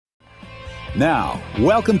Now,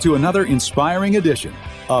 welcome to another inspiring edition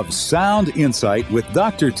of Sound Insight with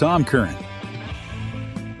Dr. Tom Curran.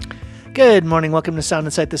 Good morning. Welcome to Sound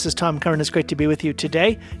Insight. This is Tom Curran. It's great to be with you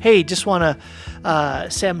today. Hey, just want to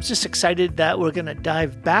say I'm just excited that we're going to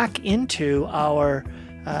dive back into our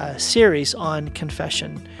series on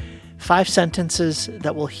confession. 5 sentences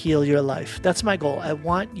that will heal your life. That's my goal. I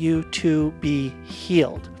want you to be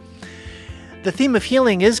healed. The theme of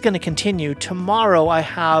healing is going to continue. Tomorrow I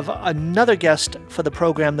have another guest for the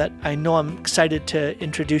program that I know I'm excited to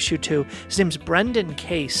introduce you to. His name's Brendan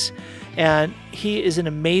Case, and he is an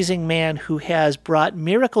amazing man who has brought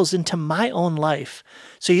miracles into my own life.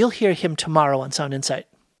 So you'll hear him tomorrow on Sound Insight.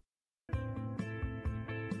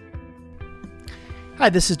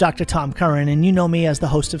 Hi, this is Dr. Tom Curran, and you know me as the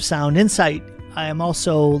host of Sound Insight. I am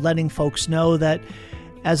also letting folks know that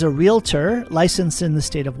as a realtor licensed in the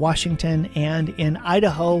state of Washington and in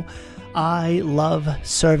Idaho, I love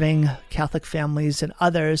serving Catholic families and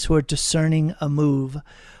others who are discerning a move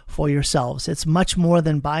for yourselves. It's much more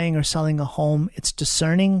than buying or selling a home. It's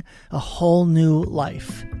discerning a whole new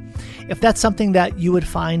life. If that's something that you would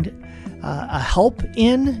find a help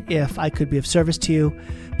in, if I could be of service to you,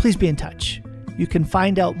 please be in touch. You can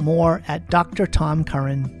find out more at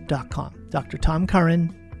drtomcurran.com.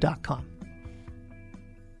 drtomcurran.com.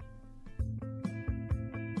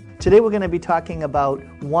 Today we're going to be talking about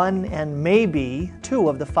 1 and maybe 2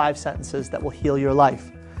 of the 5 sentences that will heal your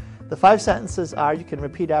life. The 5 sentences are, you can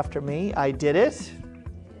repeat after me: I did it,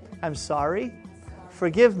 I'm sorry,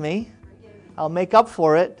 forgive me, I'll make up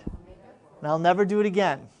for it, and I'll never do it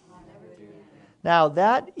again. Now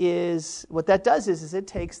that is, what that does is it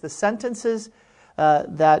takes the sentences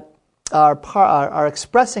that are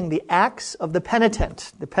expressing the acts of the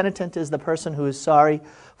penitent. The penitent is the person who is sorry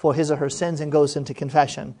for his or her sins and goes into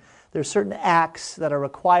confession. There are certain acts that are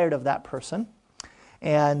required of that person,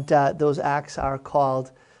 and those acts are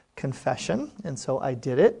called confession, and so I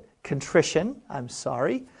did it. Contrition, I'm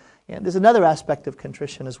sorry. And there's another aspect of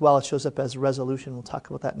contrition as well. It shows up as resolution. We'll talk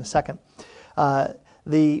about that in a second.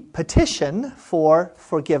 The petition for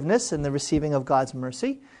forgiveness and the receiving of God's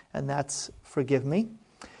mercy, and that's forgive me.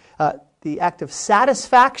 The act of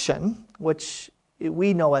satisfaction, which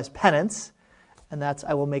we know as penance, and that's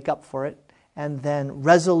I will make up for it. And then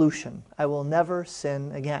resolution, I will never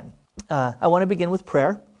sin again. I want to begin with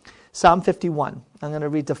prayer. Psalm 51. I'm going to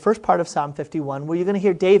read the first part of Psalm 51, where you're going to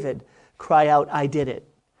hear David cry out, I did it,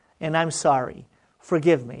 and I'm sorry.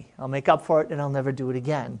 Forgive me. I'll make up for it, and I'll never do it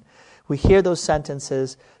again. We hear those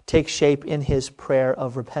sentences take shape in his prayer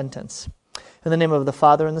of repentance. In the name of the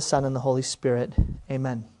Father, and the Son, and the Holy Spirit,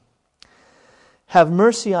 amen. Have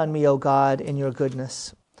mercy on me, O God, in your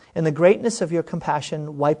goodness. In the greatness of your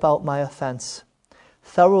compassion, wipe out my offense.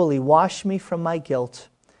 Thoroughly wash me from my guilt,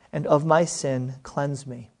 and of my sin cleanse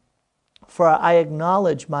me. For I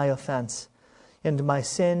acknowledge my offense, and my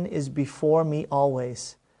sin is before me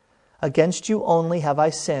always. Against you only have I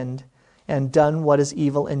sinned, and done what is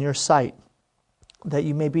evil in your sight, that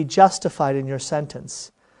you may be justified in your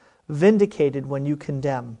sentence, vindicated when you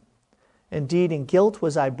condemn. Indeed, in guilt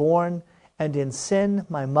was I born, and in sin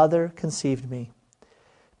my mother conceived me.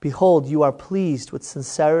 Behold, you are pleased with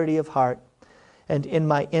sincerity of heart, and in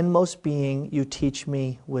my inmost being you teach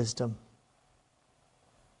me wisdom.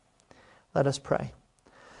 Let us pray.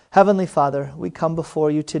 Heavenly Father, we come before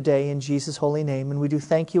you today in Jesus' holy name, and we do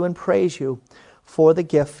thank you and praise you for the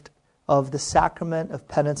gift of the sacrament of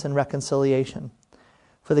penance and reconciliation,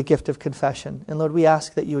 for the gift of confession. And Lord, we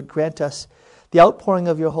ask that you would grant us the outpouring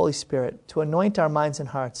of your Holy Spirit to anoint our minds and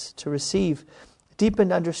hearts, to receive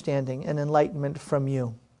deepened understanding and enlightenment from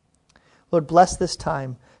you. Lord, bless this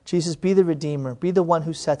time. Jesus, be the Redeemer, be the one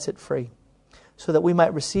who sets it free, so that we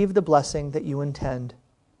might receive the blessing that you intend.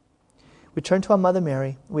 We turn to our Mother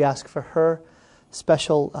Mary. We ask for her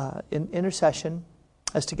special intercession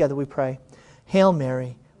as together we pray. Hail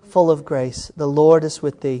Mary, full of grace, the Lord is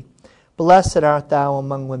with thee. Blessed art thou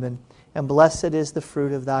among women, and blessed is the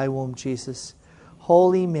fruit of thy womb, Jesus.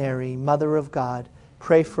 Holy Mary, Mother of God,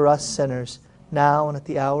 pray for us sinners, now and at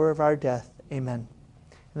the hour of our death. Amen.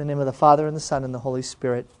 In the name of the Father, and the Son, and the Holy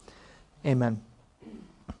Spirit. Amen.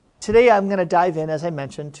 Today I'm going to dive in, as I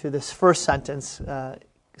mentioned, to this first sentence,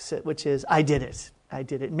 which is, I did it. I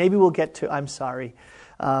did it. Maybe we'll get to, I'm sorry.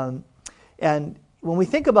 And when we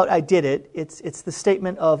think about I did it, it's the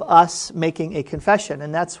statement of us making a confession.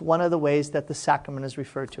 And that's one of the ways that the sacrament is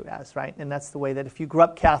referred to as, right? And that's the way that if you grew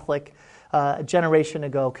up Catholic a generation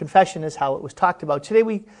ago, confession is how it was talked about. Today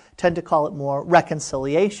we tend to call it more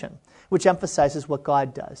reconciliation, which emphasizes what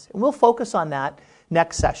God does. And we'll focus on that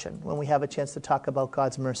next session when we have a chance to talk about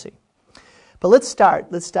God's mercy. But let's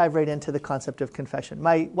dive right into the concept of confession.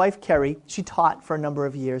 My wife, Carrie, she taught for a number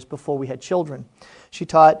of years before we had children. She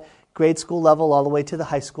taught grade school level all the way to the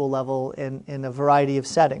high school level in a variety of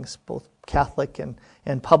settings, both Catholic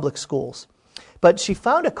and public schools. But she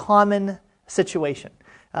found a common situation.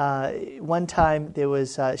 One time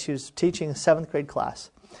she was teaching a 7th grade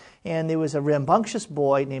class, and there was a rambunctious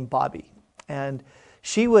boy named Bobby. And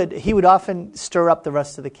he would often stir up the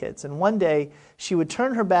rest of the kids. And one day, she would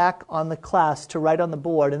turn her back on the class to write on the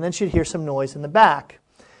board, and then she'd hear some noise in the back.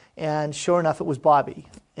 And sure enough, it was Bobby.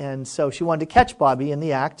 And so she wanted to catch Bobby in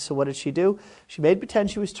the act, so what did she do? She made pretend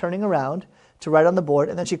she was turning around to write on the board,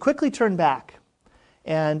 and then she quickly turned back,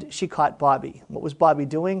 and she caught Bobby. What was Bobby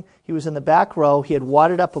doing? He was in the back row, he had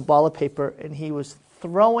wadded up a ball of paper, and he was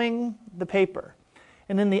throwing the paper.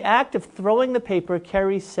 And in the act of throwing the paper,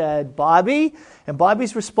 Carrie said, "Bobby," and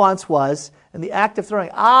Bobby's response was, in the act of throwing,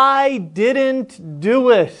 "I didn't do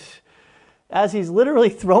it." As he's literally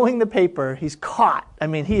throwing the paper, he's caught. I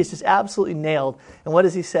mean, he is just absolutely nailed. And what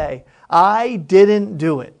does he say? "I didn't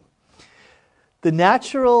do it." The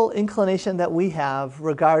natural inclination that we have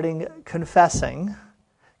regarding confessing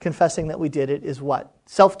that we did it, is what?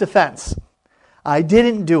 Self-defense. I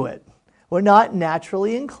didn't do it. We're not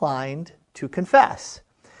naturally inclined to confess.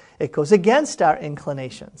 It goes against our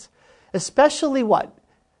inclinations. Especially what?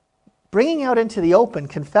 Bringing out into the open,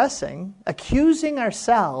 confessing, accusing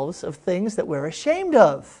ourselves of things that we're ashamed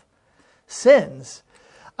of. Sins.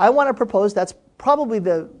 I want to propose that's probably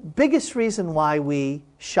the biggest reason why we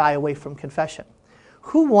shy away from confession.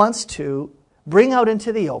 Who wants to bring out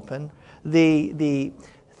into the open the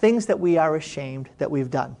things that we are ashamed that we've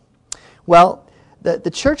done? Well,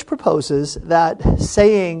 the church proposes that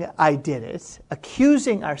saying "I did it,"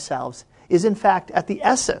 accusing ourselves, is in fact at the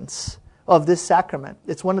essence of this sacrament.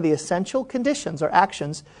 It's one of the essential conditions or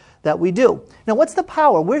actions that we do. Now, what's the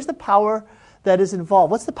power? Where's the power that is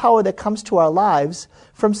involved? What's the power that comes to our lives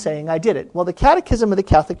from saying "I did it"? Well, the Catechism of the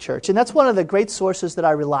Catholic Church, and that's one of the great sources that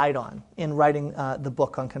I relied on in writing the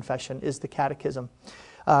book on confession, is the Catechism,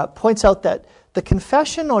 points out that the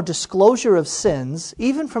confession or disclosure of sins,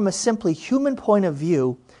 even from a simply human point of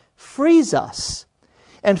view, frees us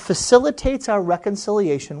and facilitates our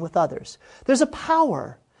reconciliation with others. There's a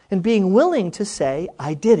power in being willing to say,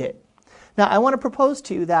 "I did it." Now, I want to propose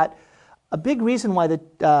to you that a big reason why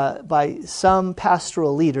by some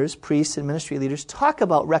pastoral leaders, priests and ministry leaders, talk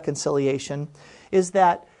about reconciliation is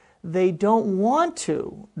that they don't want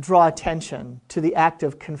to draw attention to the act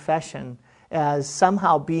of confession as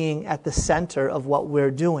somehow being at the center of what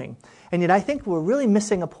we're doing. And yet I think we're really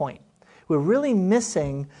missing a point. We're really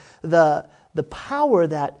missing the power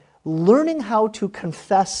that learning how to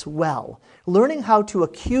confess well, learning how to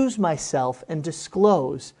accuse myself and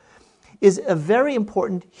disclose, is a very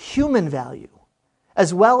important human value,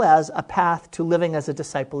 as well as a path to living as a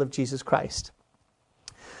disciple of Jesus Christ.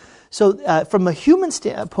 So from a human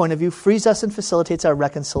point of view, frees us and facilitates our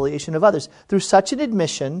reconciliation of others. Through such an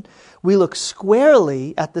admission, we look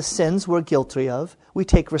squarely at the sins we're guilty of, we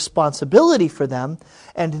take responsibility for them,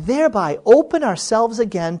 and thereby open ourselves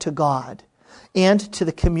again to God and to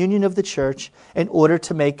the communion of the church in order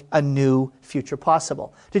to make a new future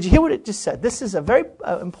possible. Did you hear what it just said? This is a very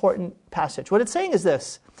important passage. What it's saying is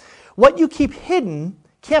this: what you keep hidden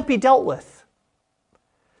can't be dealt with.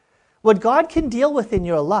 What God can deal with in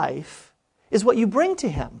your life is what you bring to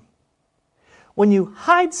Him. When you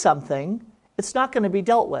hide something, it's not going to be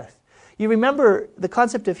dealt with. You remember the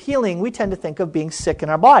concept of healing, we tend to think of being sick in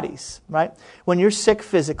our bodies, right? When you're sick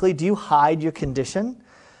physically, do you hide your condition?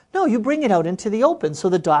 No, you bring it out into the open so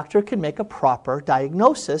the doctor can make a proper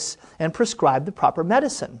diagnosis and prescribe the proper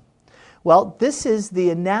medicine. Well, this is the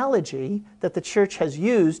analogy that the church has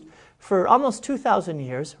used for almost 2,000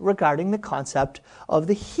 years regarding the concept of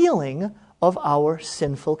the healing of our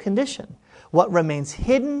sinful condition. What remains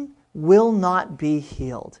hidden will not be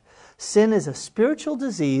healed. Sin is a spiritual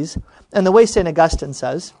disease, and the way St. Augustine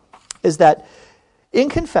says is that in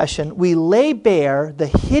confession, we lay bare the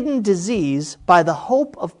hidden disease by the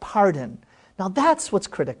hope of pardon. Now that's what's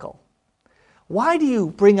critical. Why do you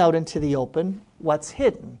bring out into the open what's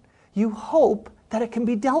hidden? You hope that it can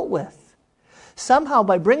be dealt with. Somehow,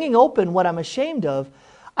 by bringing open what I'm ashamed of,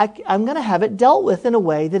 I'm going to have it dealt with in a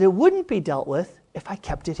way that it wouldn't be dealt with if I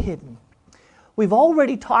kept it hidden. We've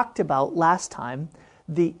already talked about last time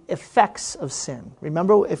the effects of sin.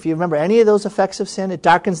 Remember, if you remember any of those effects of sin, it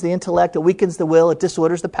darkens the intellect, it weakens the will, it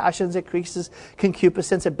disorders the passions, it increases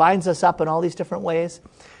concupiscence, it binds us up in all these different ways.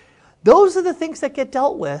 Those are the things that get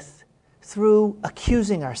dealt with through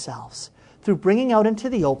accusing ourselves, through bringing out into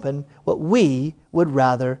the open what we would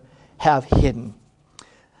rather have hidden.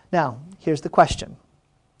 Now, here's the question.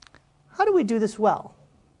 how do we do this well?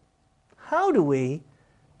 How do we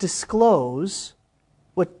disclose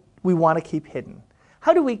what we want to keep hidden?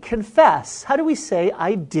 How do we confess? How do we say,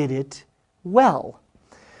 I did it well?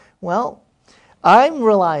 Well, I'm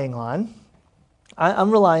relying on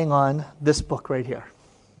this book right here.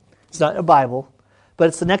 It's not a Bible, but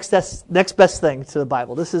it's the next best thing to the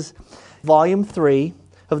Bible. This is Volume 3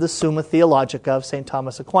 of the Summa Theologica of St.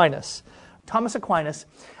 Thomas Aquinas. Thomas Aquinas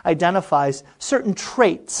identifies certain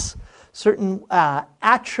traits, certain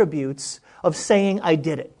attributes of saying, I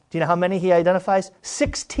did it. Do you know how many he identifies?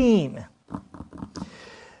 16.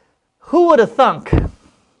 Who would have thunk?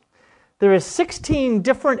 There are 16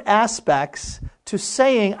 different aspects to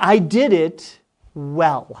saying, I did it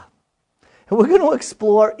well. And we're going to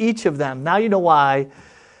explore each of them. Now you know why.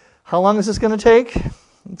 How long is this going to take?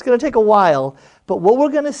 It's going to take a while. But what we're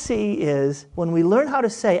going to see is when we learn how to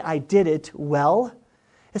say, I did it well,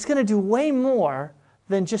 it's going to do way more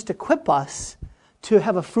than just equip us to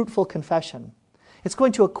have a fruitful confession. It's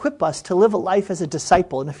going to equip us to live a life as a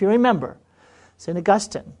disciple. And if you remember, St.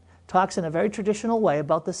 Augustine talks in a very traditional way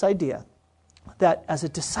about this idea that as a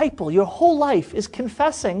disciple, your whole life is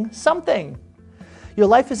confessing something. Your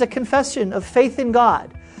life is a confession of faith in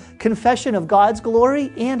God, confession of God's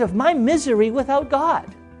glory and of my misery without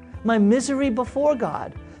God, my misery before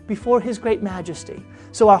God, before His great majesty.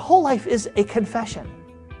 So our whole life is a confession.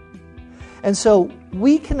 And so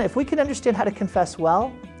if we can understand how to confess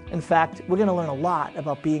well, in fact, we're going to learn a lot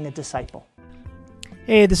about being a disciple.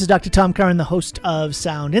 Hey, this is Dr. Tom Curran, the host of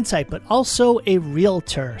Sound Insight, but also a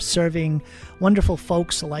realtor serving wonderful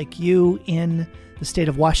folks like you in the state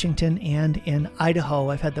of Washington and in Idaho.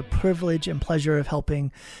 I've had the privilege and pleasure of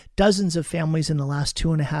helping dozens of families in the last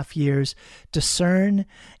 2.5 years discern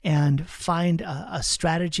and find a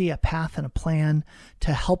strategy, a path, and a plan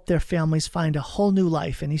to help their families find a whole new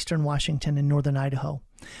life in eastern Washington and northern Idaho.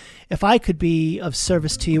 If I could be of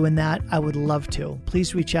service to you in that, I would love to.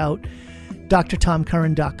 Please reach out,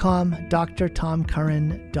 drtomcurran.com,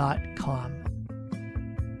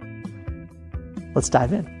 drtomcurran.com. Let's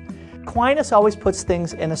dive in. Aquinas always puts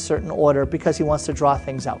things in a certain order because he wants to draw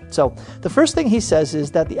things out. So the first thing he says is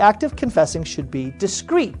that the act of confessing should be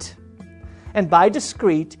discreet. And by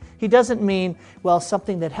discreet, he doesn't mean, well,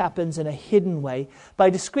 something that happens in a hidden way. By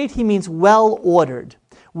discreet, he means well-ordered,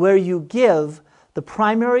 where you give the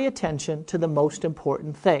primary attention to the most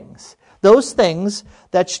important things. Those things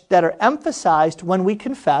that are emphasized when we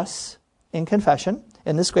confess, in confession,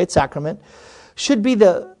 in this great sacrament,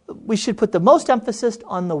 we should put the most emphasis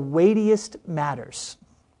on the weightiest matters.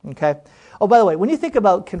 Okay? Oh, by the way, when you think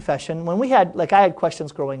about confession, I had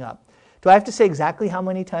questions growing up. Do I have to say exactly how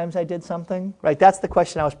many times I did something? Right? That's the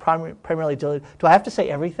question I was primarily dealing with. Do I have to say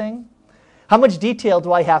everything? How much detail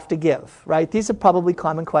do I have to give? Right? These are probably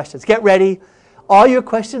common questions. Get ready. All your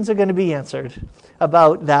questions are going to be answered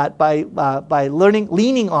about that by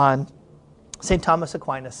leaning on St. Thomas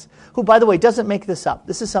Aquinas, who, by the way, doesn't make this up.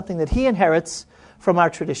 This is something that he inherits from our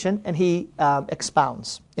tradition, and he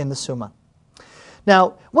expounds in the Summa.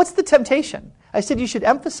 Now, what's the temptation? I said you should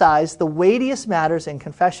emphasize the weightiest matters in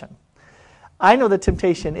confession. I know the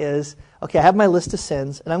temptation is, okay, I have my list of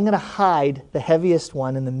sins, and I'm going to hide the heaviest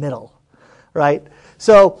one in the middle, right?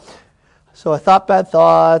 So I thought bad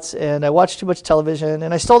thoughts, and I watched too much television,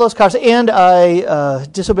 and I stole those cars, and I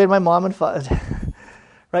disobeyed my mom and father.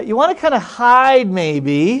 Right? You want to kind of hide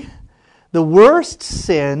maybe the worst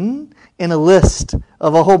sin in a list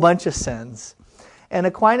of a whole bunch of sins. And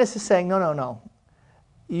Aquinas is saying, no.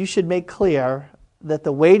 You should make clear that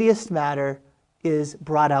the weightiest matter is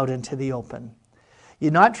brought out into the open.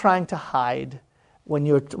 You're not trying to hide. When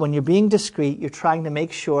you're being discreet, you're trying to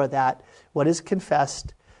make sure that what is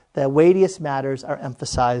confessed, the weightiest matters, are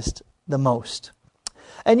emphasized the most.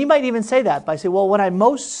 And you might even say that by saying, well, what I'm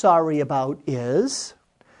most sorry about is...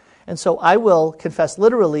 And so I will confess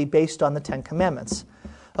literally based on the 10 Commandments.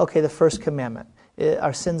 Okay, the first commandment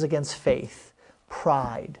are sins against faith,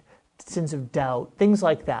 pride, sins of doubt, things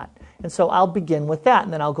like that. And so I'll begin with that,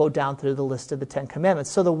 and then I'll go down through the list of the 10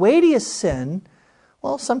 Commandments. So the weightiest sin,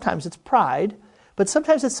 well, sometimes it's pride, but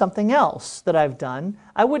sometimes it's something else that I've done.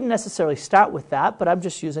 I wouldn't necessarily start with that, but I'm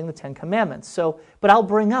just using the 10 Commandments. But I'll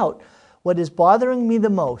bring out what is bothering me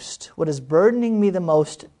the most, what is burdening me the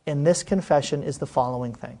most in this confession is the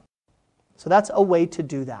following thing. So that's a way to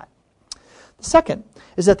do that. The second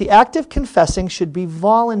is that the act of confessing should be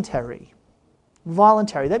voluntary.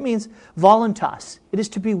 Voluntary. That means voluntas. It is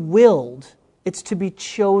to be willed. It's to be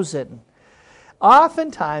chosen.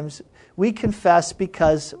 Oftentimes, we confess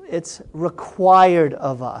because it's required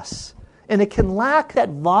of us. And it can lack that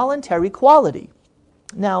voluntary quality.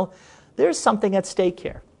 Now, there's something at stake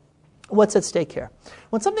here. What's at stake here?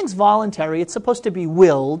 When something's voluntary, it's supposed to be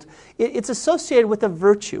willed. It's associated with a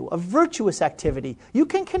virtue, a virtuous activity. You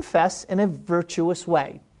can confess in a virtuous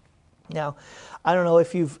way. Now, I don't know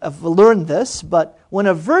if you've learned this, but when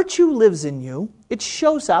a virtue lives in you, it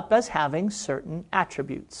shows up as having certain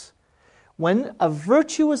attributes. When a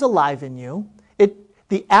virtue is alive in you,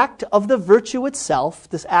 the act of the virtue itself,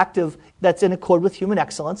 this act that's in accord with human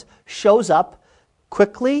excellence, shows up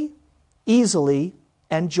quickly, easily,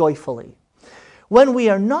 and joyfully. When we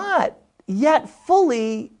are not yet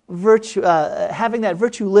fully having that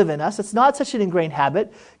virtue live in us, it's not such an ingrained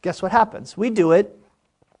habit, guess what happens? We do it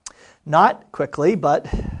not quickly,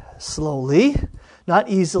 but slowly, not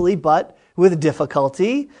easily, but with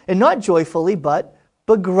difficulty, and not joyfully, but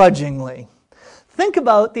begrudgingly. Think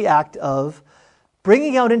about the act of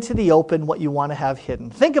bringing out into the open what you want to have hidden.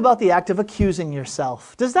 Think about the act of accusing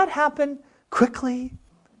yourself. Does that happen quickly,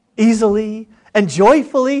 easily, and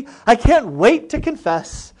joyfully? I can't wait to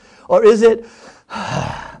confess. Or is it,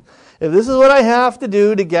 if this is what I have to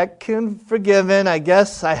do to get forgiven, I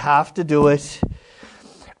guess I have to do it.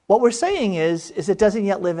 What we're saying is it doesn't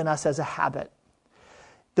yet live in us as a habit.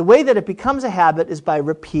 The way that it becomes a habit is by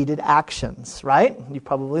repeated actions, right? You've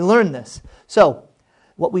probably learned this. So,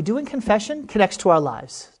 what we do in confession connects to our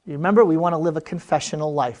lives. You remember, we want to live a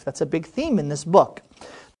confessional life. That's a big theme in this book.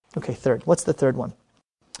 Okay, third. What's the third one?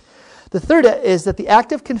 The third is that the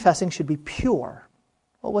act of confessing should be pure.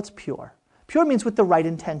 Well, what's pure? Pure means with the right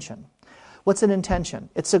intention. What's an intention?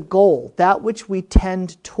 It's a goal, that which we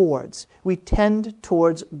tend towards. We tend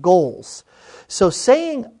towards goals. So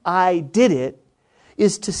saying I did it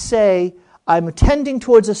is to say I'm tending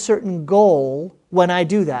towards a certain goal when I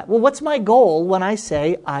do that. Well, what's my goal when I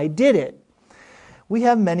say I did it? We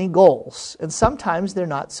have many goals, and sometimes they're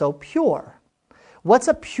not so pure. What's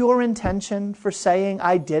a pure intention for saying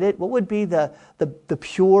I did it? What would be the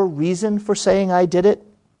pure reason for saying I did it?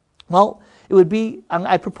 Well, it would be,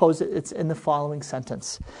 I propose it's in the following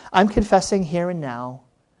sentence. I'm confessing here and now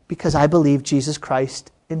because I believe Jesus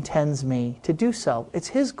Christ intends me to do so. It's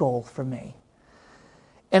His goal for me.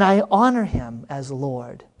 And I honor Him as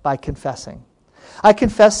Lord by confessing. I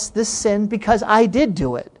confess this sin because I did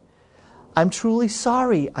do it. I'm truly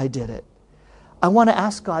sorry I did it. I want to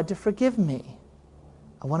ask God to forgive me.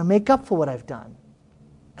 I want to make up for what I've done.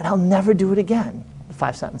 And I'll never do it again. The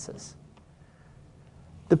 5 sentences.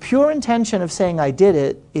 The pure intention of saying I did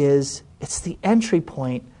it it's the entry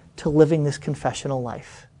point to living this confessional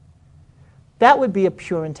life. That would be a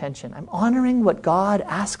pure intention. I'm honoring what God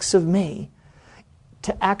asks of me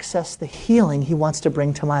to access the healing He wants to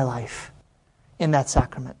bring to my life in that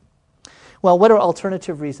sacrament. Well, what are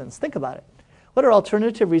alternative reasons? Think about it. What are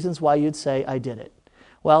alternative reasons why you'd say I did it?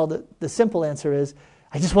 Well, the simple answer is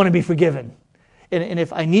I just want to be forgiven. And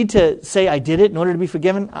if I need to say I did it in order to be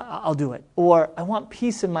forgiven, I'll do it. Or I want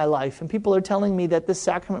peace in my life, and people are telling me that this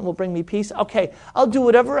sacrament will bring me peace. Okay, I'll do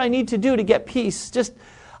whatever I need to do to get peace.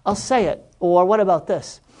 I'll say it. Or what about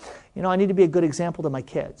this? I need to be a good example to my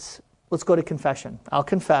kids. Let's go to confession. I'll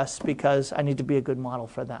confess because I need to be a good model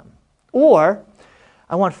for them. Or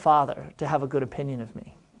I want Father to have a good opinion of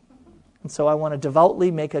me. And so I want to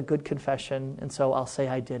devoutly make a good confession, and so I'll say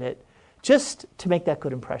I did it just to make that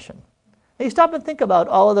good impression. Now you stop and think about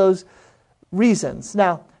all of those reasons.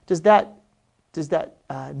 Now, does that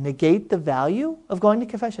negate the value of going to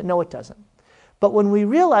confession? No, it doesn't. But when we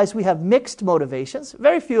realize we have mixed motivations,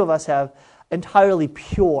 very few of us have entirely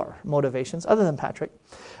pure motivations, other than Patrick.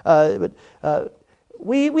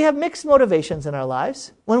 We have mixed motivations in our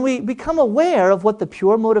lives. When we become aware of what the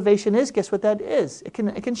pure motivation is, guess what that is? It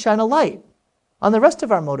can shine a light on the rest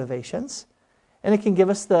of our motivations, and it can give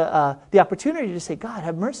us the opportunity to say, God,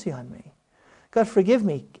 have mercy on me. God, forgive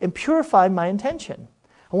me and purify my intention.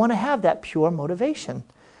 I want to have that pure motivation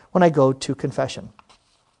when I go to confession.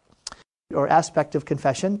 Or aspect of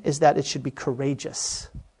confession is that it should be courageous.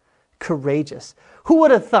 Courageous. Who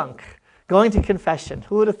would have thunk going to confession?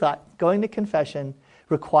 Who would have thought going to confession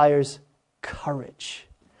requires courage,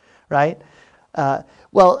 right?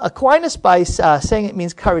 Well, Aquinas, by saying it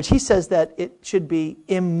means courage, he says that it should be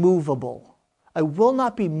immovable. I will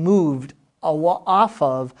not be moved off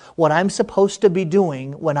of what I'm supposed to be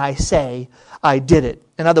doing when I say I did it.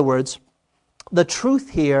 In other words, the truth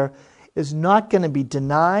here is not going to be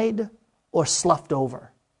denied or sloughed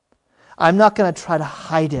over. I'm not going to try to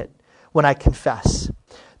hide it when I confess.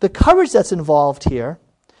 The courage that's involved here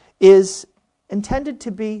is intended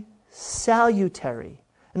to be salutary.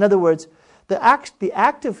 In other words, the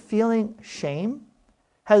act of feeling shame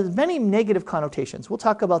has many negative connotations. We'll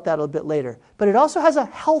talk about that a little bit later. But it also has a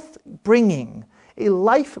health-bringing, a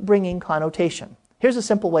life-bringing connotation. Here's a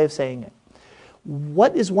simple way of saying it.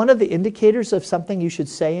 What is one of the indicators of something you should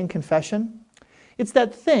say in confession? It's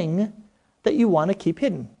that thing that you want to keep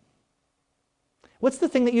hidden. What's the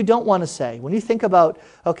thing that you don't want to say? When you think about,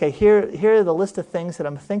 okay, here are the list of things that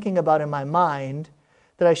I'm thinking about in my mind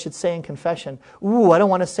that I should say in confession. Ooh, I don't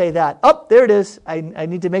want to say that. Oh, there it is. I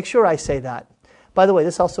need to make sure I say that. By the way,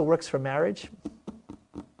 this also works for marriage.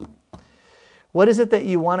 What is it that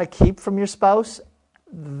you want to keep from your spouse?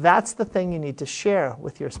 That's the thing you need to share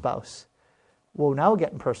with your spouse. Well, now we're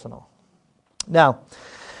getting personal. Now,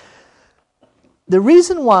 the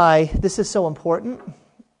reason why this is so important,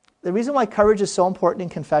 the reason why courage is so important in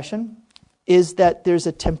confession is that there's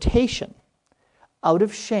a temptation out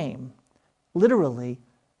of shame, literally,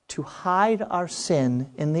 to hide our sin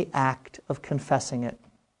in the act of confessing it.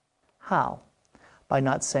 How? By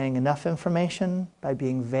not saying enough information, by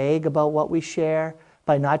being vague about what we share,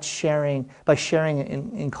 by sharing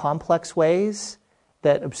in complex ways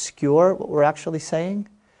that obscure what we're actually saying.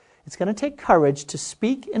 It's going to take courage to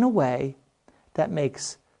speak in a way that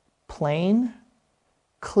makes plain,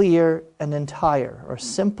 clear, and entire, or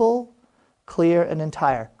simple, clear, and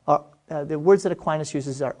entire. The words that Aquinas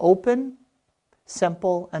uses are open,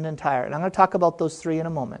 simple, and entire. And I'm going to talk about those three in a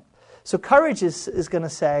moment. So courage is going to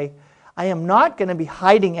say, I am not going to be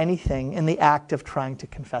hiding anything in the act of trying to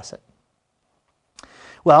confess it.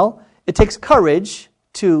 Well, it takes courage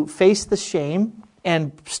to face the shame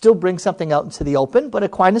and still bring something out into the open, but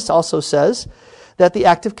Aquinas also says that the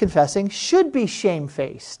act of confessing should be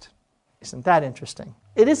shame-faced. Isn't that interesting?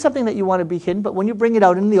 It is something that you want to be hidden, but when you bring it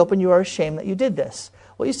out in the open, you are ashamed that you did this.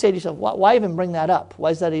 Well, you say to yourself, why even bring that up?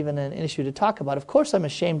 Why is that even an issue to talk about? Of course I'm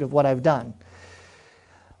ashamed of what I've done.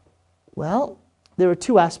 Well, there are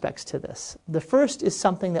two aspects to this. The first is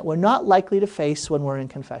something that we're not likely to face when we're in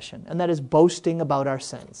confession, and that is boasting about our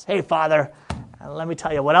sins. Hey, Father, let me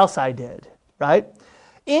tell you what else I did, right?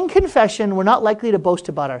 In confession, we're not likely to boast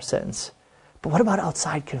about our sins. But what about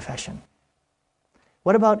outside confession?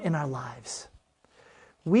 What about in our lives?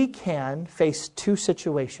 We can face two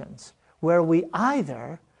situations where we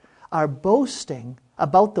either are boasting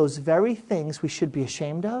about those very things we should be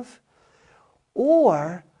ashamed of,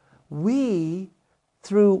 or we,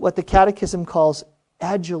 through what the Catechism calls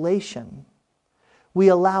adulation, we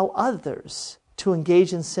allow others to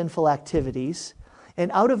engage in sinful activities,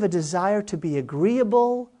 and out of a desire to be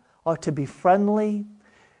agreeable or to be friendly,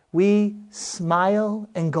 we smile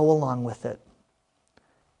and go along with it.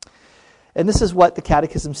 And this is what the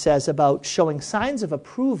Catechism says about showing signs of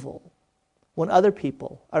approval when other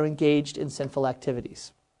people are engaged in sinful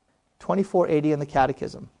activities. 2480 in the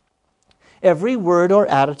Catechism. Every word or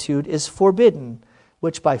attitude is forbidden,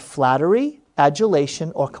 which by flattery,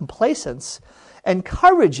 adulation, or complacence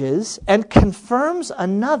encourages and confirms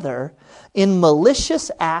another in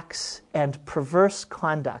malicious acts and perverse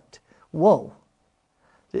conduct. Whoa.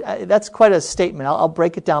 That's quite a statement. I'll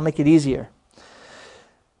break it down, make it easier.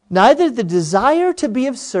 Neither the desire to be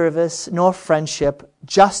of service nor friendship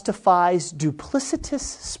justifies duplicitous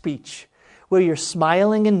speech, where you're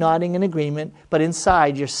smiling and nodding in agreement, but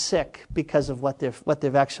inside you're sick because of what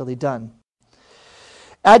they've actually done.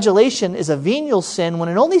 Adulation is a venial sin when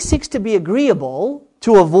it only seeks to be agreeable,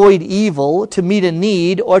 to avoid evil, to meet a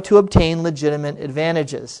need, or to obtain legitimate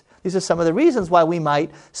advantages. These are some of the reasons why we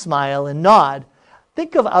might smile and nod.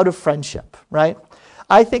 Think of out of friendship, right?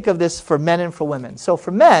 I think of this for men and for women. So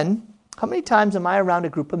for men, how many times am I around a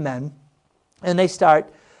group of men and they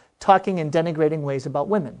start talking in denigrating ways about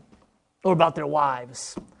women, or about their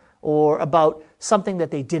wives, or about something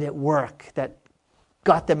that they did at work that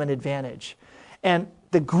got them an advantage? And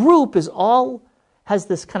the group has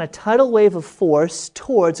this kind of tidal wave of force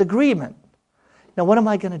towards agreement. Now, what am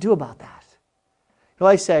I going to do about that? Do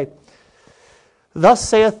I say, thus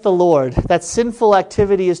saith the Lord, that sinful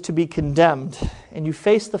activity is to be condemned, and you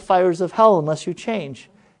face the fires of hell unless you change?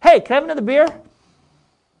 Hey, can I have another beer?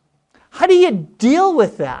 How do you deal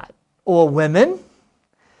with that? Or women,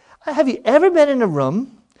 have you ever been in a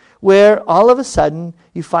room where all of a sudden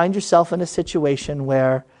you find yourself in a situation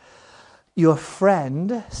where your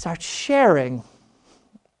friend starts sharing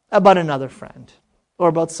about another friend, or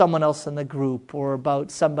about someone else in the group, or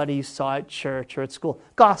about somebody you saw at church or at school?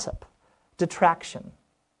 Gossip, detraction,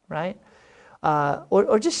 right?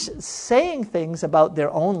 Or just saying things about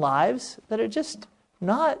their own lives that are just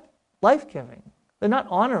not life-giving. They're not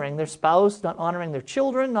honoring their spouse, not honoring their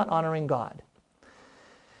children, not honoring God.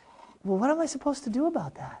 Well, what am I supposed to do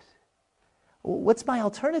about that? What's my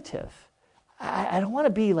alternative? I don't want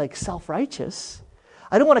to be like self-righteous.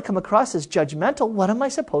 I don't want to come across as judgmental. What am I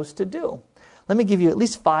supposed to do? Let me give you at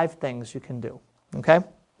least 5 things you can do, okay?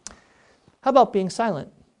 How about being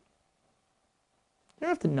silent? You don't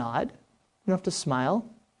have to nod. You don't have to smile.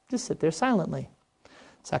 Just sit there silently.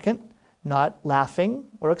 Second, not laughing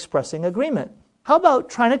or expressing agreement. How about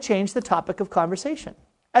trying to change the topic of conversation,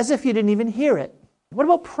 as if you didn't even hear it? What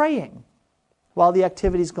about praying while the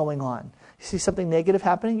activity is going on? You see something negative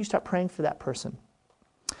happening, you start praying for that person.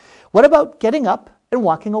 What about getting up and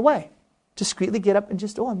walking away? Discreetly get up and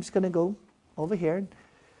just, I'm just going to go over here.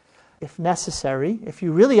 If necessary, if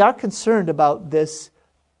you really are concerned about this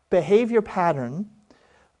behavior pattern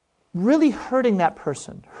really hurting that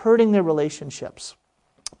person, hurting their relationships,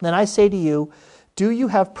 then I say to you, do you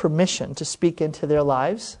have permission to speak into their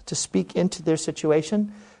lives, to speak into their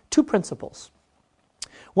situation? 2 principles.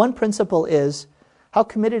 One principle is, how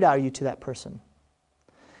committed are you to that person?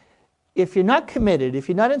 If you're not committed, if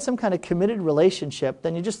you're not in some kind of committed relationship,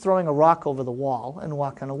 then you're just throwing a rock over the wall and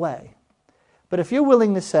walking away. But if you're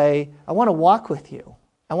willing to say, I want to walk with you,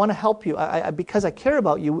 I want to help you, because I care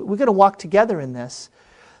about you, we're going to walk together in this,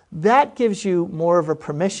 that gives you more of a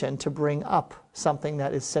permission to bring up something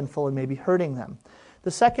that is sinful and maybe hurting them.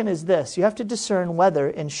 The second is this, you have to discern whether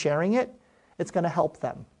in sharing it, it's going to help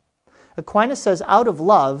them. Aquinas says, out of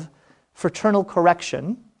love, fraternal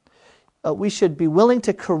correction, we should be willing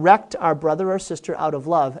to correct our brother or sister out of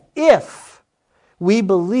love if we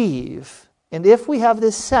believe, and if we have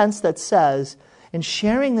this sense that says, in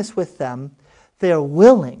sharing this with them, they're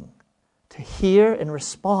willing to hear and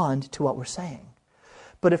respond to what we're saying.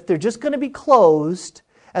 But if they're just going to be closed,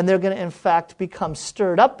 and they're going to in fact become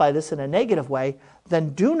stirred up by this in a negative way, then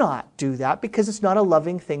do not do that, because it's not a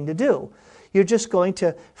loving thing to do. You're just going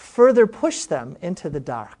to further push them into the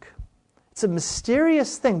dark. It's a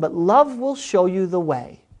mysterious thing, but love will show you the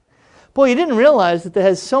way. Boy, you didn't realize that there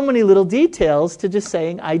has so many little details to just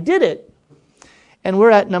saying, I did it. And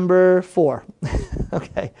we're at number 4.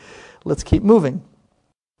 Okay, let's keep moving.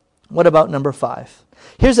 What about number 5?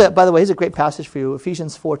 By the way, here's a great passage for you,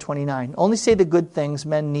 Ephesians 4:29. Only say the good things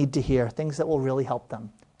men need to hear, things that will really help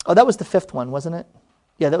them. Oh, that was the 5th one, wasn't it?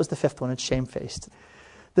 Yeah, that was the 5th one. It's shamefaced.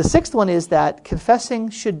 The 6th one is that confessing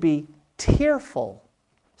should be tearful.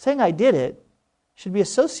 Saying I did it should be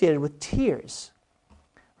associated with tears,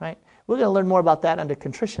 right? We're going to learn more about that under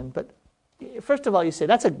contrition. But first of all, you say,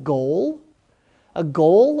 that's a goal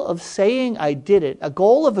of saying I did it, a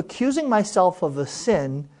goal of accusing myself of a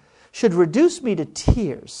sin should reduce me to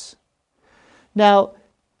tears. Now,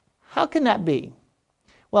 how can that be?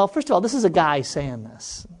 Well, first of all, this is a guy saying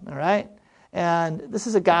this, all right? And this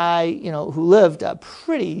is a guy, who lived a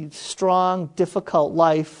pretty strong, difficult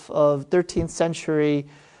life of 13th century,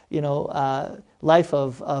 life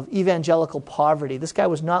of evangelical poverty. This guy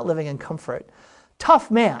was not living in comfort.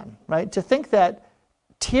 Tough man, right? To think that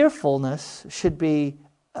tearfulness should be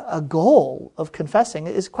a goal of confessing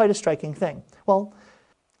is quite a striking thing. Well,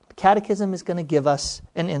 the Catechism is going to give us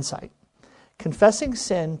an insight. Confessing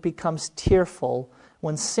sin becomes tearful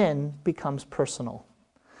when sin becomes personal.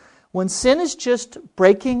 When sin is just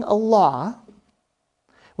breaking a law,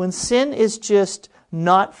 when sin is just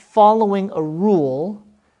not following a rule,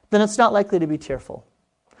 then it's not likely to be tearful.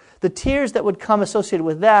 The tears that would come associated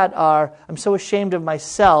with that are, I'm so ashamed of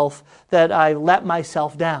myself that I let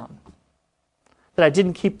myself down, that I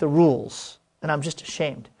didn't keep the rules, and I'm just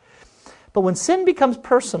ashamed. But when sin becomes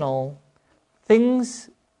personal, things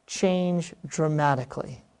change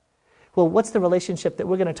dramatically. Well, what's the relationship that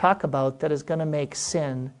we're going to talk about that is going to make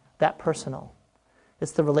sin that personal?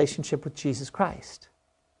 It's the relationship with Jesus Christ.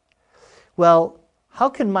 Well, how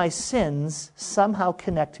can my sins somehow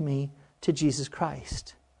connect me to Jesus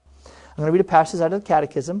Christ? I'm going to read a passage out of the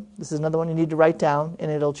Catechism. This is another one you need to write down, and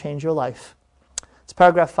it'll change your life. It's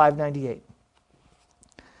paragraph 598.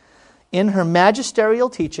 In her magisterial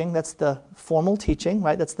teaching, that's the formal teaching,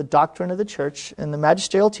 right? That's the doctrine of the church, in the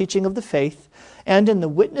magisterial teaching of the faith, and in the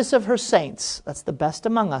witness of her saints, that's the best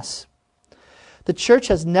among us, the church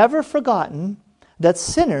has never forgotten that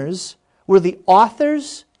sinners were the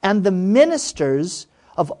authors and the ministers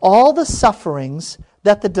of all the sufferings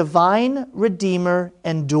that the divine Redeemer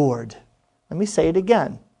endured. Let me say it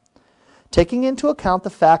again. Taking into account the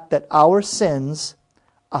fact that our sins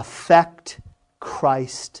affect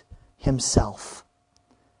Christ Himself.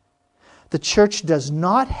 The church does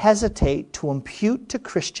not hesitate to impute to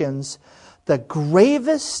Christians the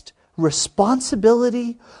gravest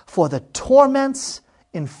responsibility for the torments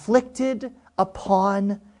inflicted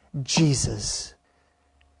upon Jesus.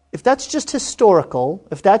 If that's just historical,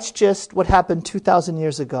 if that's just what happened 2,000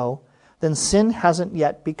 years ago, then sin hasn't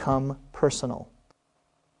yet become personal.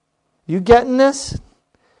 You getting this?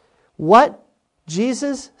 What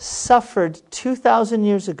Jesus suffered 2,000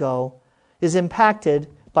 years ago is impacted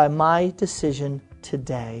by my decision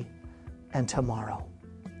today and tomorrow.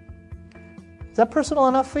 Is that personal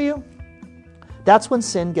enough for you? That's when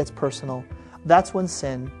sin gets personal. That's when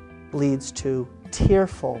sin leads to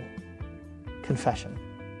tearful confession.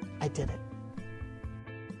 I did it.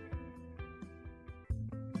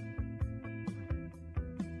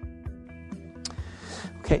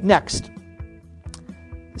 Okay, next.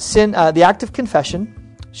 Sin. The act of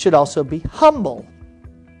confession should also be humble.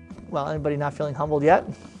 Well, anybody not feeling humbled yet?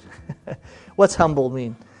 What's humble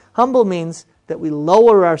mean? Humble means that we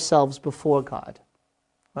lower ourselves before God.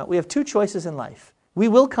 Well, we have two choices in life. We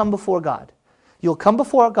will come before God. You'll come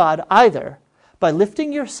before God either by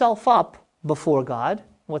lifting yourself up before God.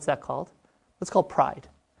 What's that called? That's called pride.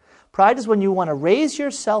 Pride is when you want to raise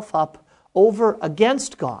yourself up over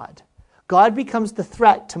against God. God becomes the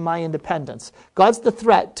threat to my independence. God's the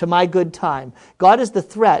threat to my good time. God is the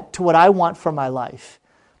threat to what I want for my life.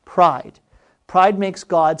 Pride. Pride makes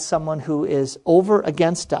God someone who is over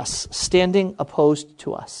against us, standing opposed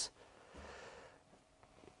to us.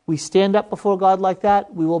 We stand up before God like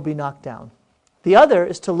that, we will be knocked down. The other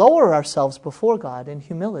is to lower ourselves before God in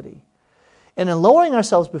humility. And in lowering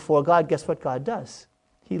ourselves before God, guess what God does?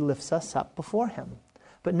 He lifts us up before Him.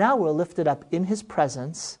 But now we're lifted up in His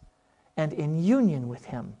presence and in union with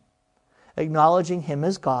Him, acknowledging Him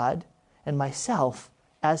as God and myself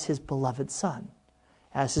as His beloved Son,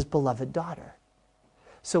 as His beloved daughter.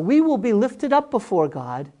 So we will be lifted up before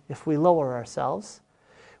God if we lower ourselves.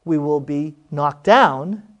 We will be knocked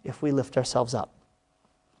down if we lift ourselves up.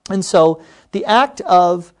 And so the act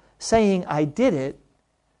of saying, I did it,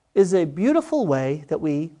 is a beautiful way that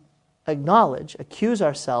we acknowledge, accuse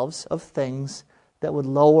ourselves of things that would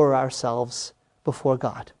lower ourselves before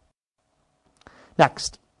God.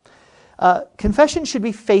 Next, confession should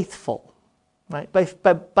be faithful. Right?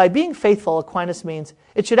 By being faithful, Aquinas means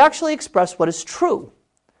it should actually express what is true.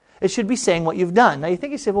 It should be saying what you've done. Now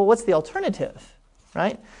you say, well, what's the alternative?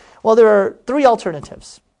 Right? Well, there are three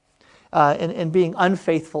alternatives in being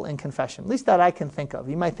unfaithful in confession, at least that I can think of.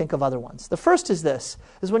 You might think of other ones. The first is this,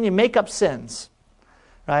 is when you make up sins.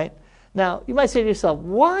 Right? Now, you might say to yourself,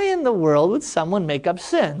 why in the world would someone make up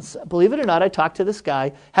sins? Believe it or not, I talked to this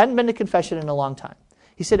guy, hadn't been to confession in a long time.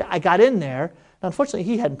 He said, I got in there. Now, unfortunately,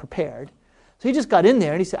 he hadn't prepared. So he just got in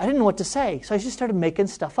there and he said, I didn't know what to say. So I just started making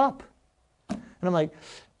stuff up. And I'm like,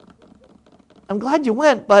 I'm glad you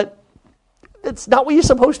went, but it's not what you're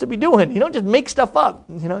supposed to be doing. You don't just make stuff up.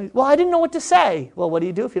 Well, I didn't know what to say. Well, what do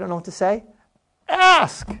you do if you don't know what to say?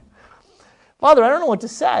 Ask. Father, I don't know what to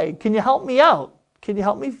say. Can you help me out? Can you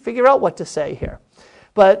help me figure out what to say here?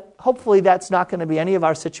 But hopefully that's not going to be any of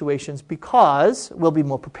our situations because we'll be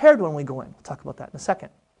more prepared when we go in. We'll talk about that in a second.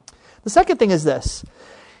 The second thing is this.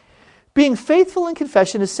 Being faithful in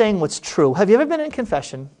confession is saying what's true. Have you ever been in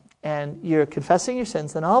confession and you're confessing your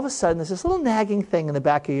sins, then all of a sudden there's this little nagging thing in the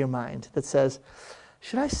back of your mind that says,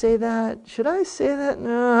 should I say that? Should I say that?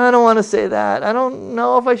 No, I don't want to say that. I don't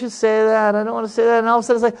know if I should say that. I don't want to say that. And all of a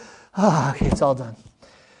sudden it's like, oh, okay, it's all done.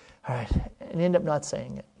 All right. And you end up not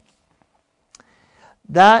saying it.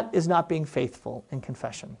 That is not being faithful in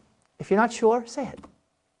confession. If you're not sure, say it.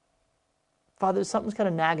 Father, something's kind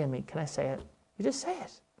of nagging me. Can I say it? You just say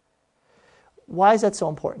it. Why is that so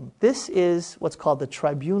important? This is what's called the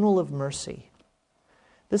tribunal of mercy.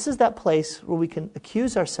 This is that place where we can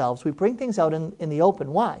accuse ourselves. We bring things out in the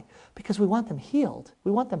open. Why? Because we want them healed.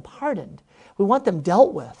 We want them pardoned. We want them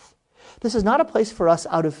dealt with. This is not a place for us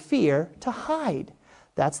out of fear to hide.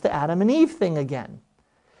 That's the Adam and Eve thing again.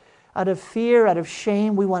 Out of fear, out of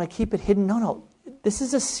shame, we want to keep it hidden. No. This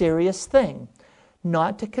is a serious thing.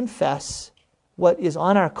 Not to confess what is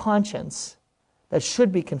on our conscience that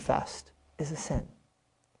should be confessed is a sin.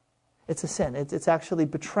 It's a sin. It's actually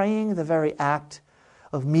betraying the very act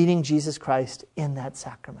of meeting Jesus Christ in that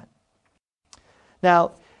sacrament.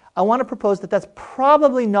 Now, I want to propose that that's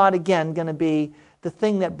probably not, again, going to be the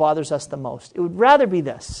thing that bothers us the most. It would rather be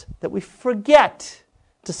this, that we forget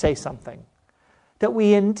to say something that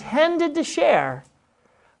we intended to share,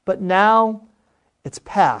 but now it's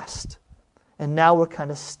past, and now we're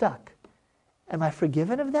kind of stuck. Am I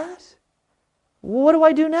forgiven of that? What do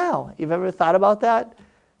I do now? You've ever thought about that?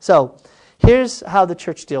 So here's how the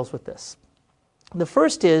church deals with this. The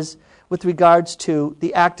first is with regards to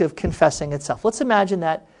the act of confessing itself. Let's imagine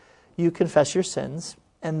that you confess your sins,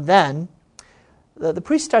 and then the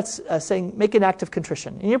priest starts saying, make an act of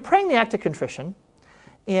contrition. And you're praying the act of contrition,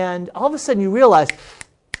 and all of a sudden you realize,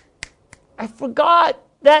 I forgot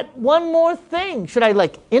that one more thing. Should I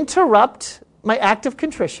interrupt my act of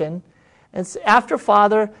contrition? And after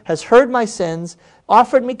Father has heard my sins,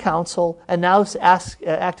 offered me counsel, and now act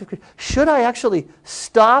of contrition, should I actually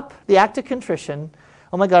stop the act of contrition?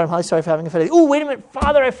 Oh my God, I'm really sorry for having offended you. Oh, wait a minute,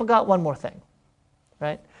 Father, I forgot one more thing.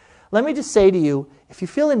 Right? Let me just say to you, if you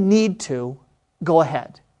feel a need to, go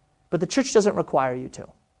ahead. But the church doesn't require you to.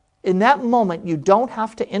 In that moment, you don't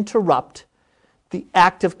have to interrupt the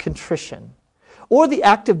act of contrition or the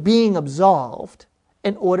act of being absolved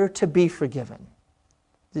in order to be forgiven.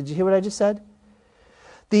 Did you hear what I just said?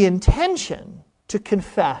 The intention to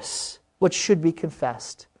confess what should be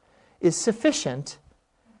confessed is sufficient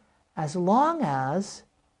as long as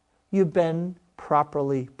you've been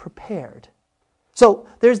properly prepared. So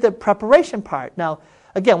there's the preparation part. Now,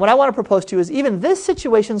 again, what I want to propose to you is even this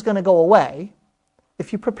situation is going to go away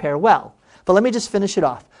if you prepare well. But let me just finish it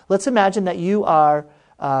off. Let's imagine that you are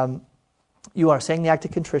saying the act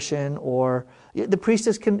of contrition, or the priest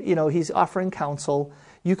is, he's offering counsel.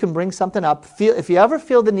 You can bring something up. If you ever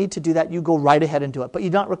feel the need to do that, you go right ahead and do it, but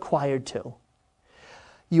you're not required to.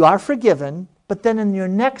 You are forgiven, but then in your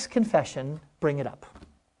next confession, bring it up.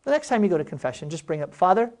 The next time you go to confession, just bring up,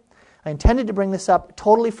 Father, I intended to bring this up,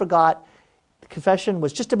 totally forgot. The confession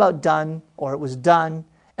was just about done, or it was done,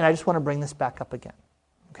 and I just want to bring this back up again.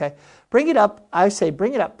 Okay? Bring it up, I say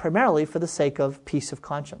bring it up primarily for the sake of peace of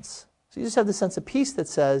conscience. So you just have the sense of peace that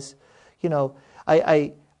says, I'm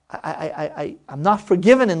not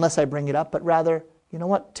forgiven unless I bring it up, but rather, you know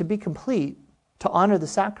what, to be complete, to honor the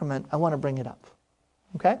sacrament, I want to bring it up.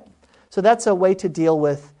 Okay? So that's a way to deal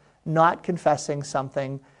with not confessing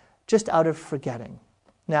something just out of forgetting.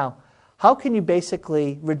 Now, how can you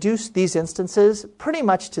basically reduce these instances pretty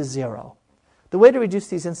much to zero? The way to reduce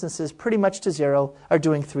these instances pretty much to zero are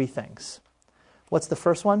doing three things. What's the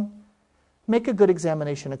first one? Make a good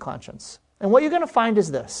examination of conscience. And what you're going to find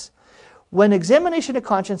is this. When examination of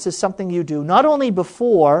conscience is something you do not only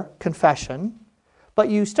before confession, but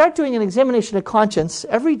you start doing an examination of conscience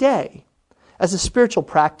every day as a spiritual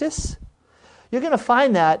practice, you're going to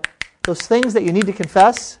find that those things that you need to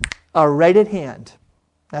confess are right at hand.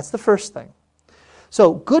 That's the first thing.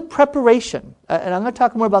 So good preparation, and I'm going to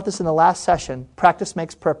talk more about this in the last session, practice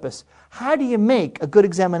makes purpose. How do you make a good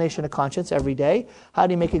examination of conscience every day? How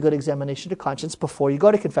do you make a good examination of conscience before you go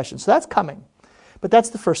to confession? So that's coming. But that's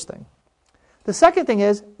the first thing. The second thing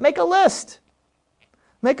is make a list.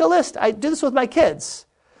 Make a list. I do this with my kids.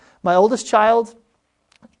 My oldest child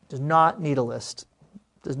does not need a list,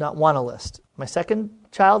 does not want a list. My second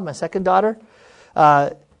child, my second daughter,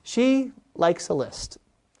 she likes a list.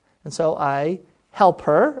 And so I help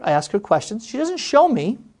her. I ask her questions. She doesn't show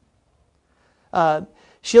me.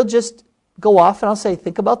 She'll just go off and I'll say,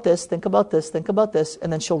 think about this, think about this, think about this,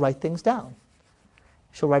 and then she'll write things down.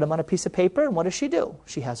 She'll write them on a piece of paper, and what does she do?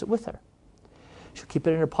 She has it with her. She'll keep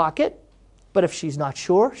it in her pocket, but if she's not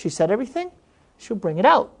sure she said everything, she'll bring it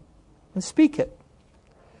out and speak it.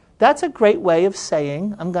 That's a great way of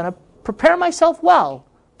saying, I'm going to prepare myself well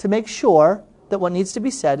to make sure that what needs to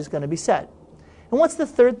be said is going to be said. And what's the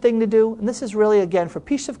third thing to do? And this is really, again, for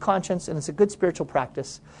peace of conscience, and it's a good spiritual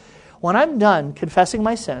practice. When I'm done confessing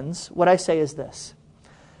my sins, what I say is this.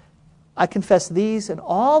 I confess these and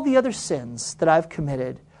all the other sins that I've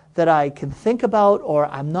committed that I can think about or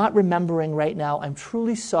I'm not remembering right now. I'm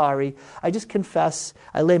truly sorry. I just confess.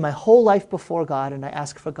 I lay my whole life before God and I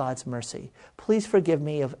ask for God's mercy. Please forgive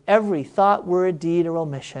me of every thought, word, deed, or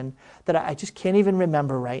omission that I just can't even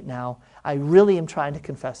remember right now. I really am trying to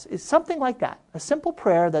confess. It's something like that. A simple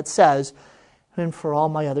prayer that says, and for all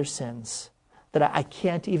my other sins that I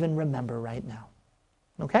can't even remember right now.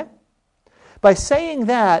 Okay? By saying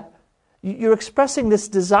that, you're expressing this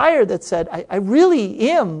desire that said, I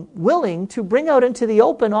really am willing to bring out into the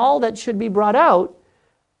open all that should be brought out.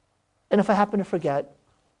 And if I happen to forget,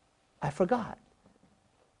 I forgot.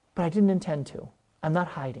 But I didn't intend to. I'm not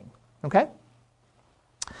hiding. Okay?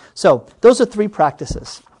 So, those are three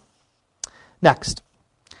practices. Next,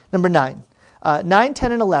 number 9. 9,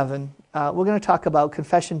 10, and 11, we're going to talk about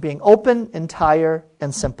confession being open, entire,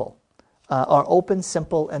 and simple. Or open,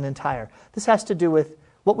 simple, and entire. This has to do with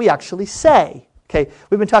what we actually say. Okay,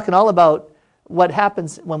 we've been talking all about what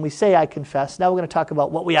happens when we say I confess. Now we're going to talk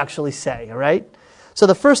about what we actually say, all right? So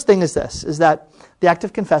the first thing is this, is that the act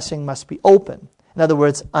of confessing must be open. In other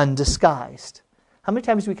words, undisguised. How many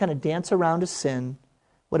times do we kind of dance around a sin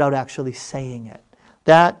without actually saying it?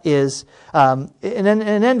 That is, and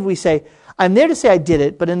then we say, I'm there to say I did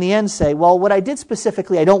it, but in the end say, well, what I did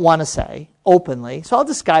specifically I don't want to say openly, so I'll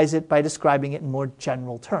disguise it by describing it in more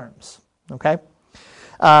general terms. Okay?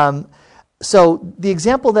 So the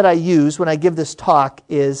example that I use when I give this talk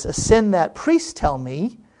is a sin that priests tell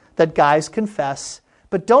me that guys confess,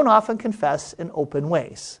 but don't often confess in open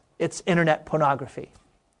ways. It's internet pornography.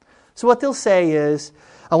 So what they'll say is,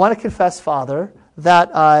 I want to confess, Father,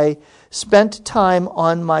 that I spent time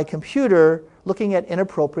on my computer looking at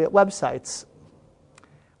inappropriate websites.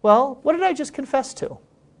 Well, what did I just confess to?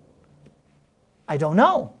 I don't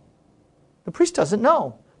know. The priest doesn't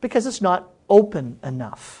know because it's not open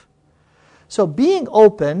enough. So being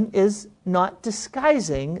open is not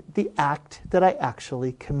disguising the act that I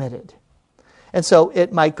actually committed. And so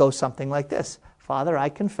it might go something like this. Father, I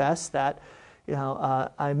confess that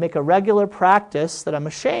I make a regular practice that I'm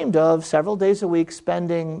ashamed of several days a week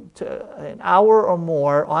spending an hour or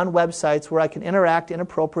more on websites where I can interact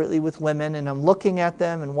inappropriately with women, and I'm looking at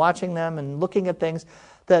them and watching them and looking at things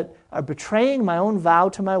that are betraying my own vow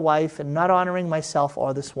to my wife and not honoring myself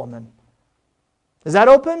or this woman. Is that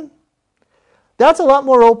open? That's a lot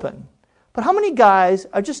more open. But how many guys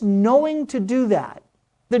are just knowing to do that?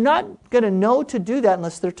 They're not going to know to do that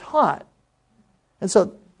unless they're taught. And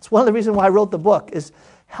so it's one of the reasons why I wrote the book, is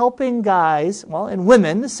helping guys, well, and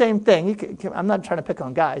women, the same thing. I'm not trying to pick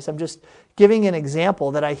on guys. I'm just giving an example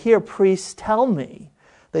that I hear priests tell me.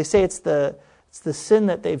 They say it's the sin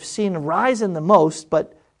that they've seen rise in the most,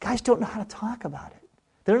 but guys don't know how to talk about it.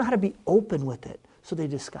 They don't know how to be open with it, so they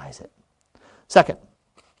disguise it. Second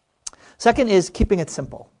is keeping it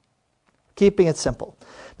simple. Keeping it simple.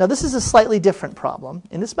 Now, this is a slightly different problem,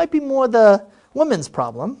 and this might be more the woman's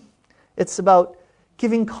problem. It's about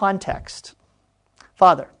giving context.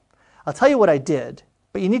 Father, I'll tell you what I did,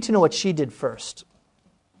 but you need to know what she did first.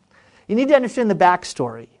 You need to understand the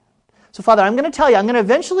backstory. So, Father, I'm going to tell you, I'm going to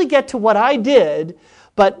eventually get to what I did,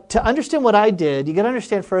 but to understand what I did, you got to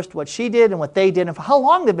understand first what she did and what they did and for how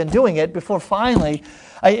long they've been doing it before finally,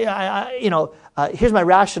 here's my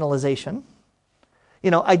rationalization.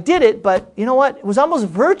 I did it, but you know what? It was almost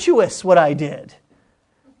virtuous what I did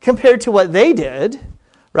compared to what they did,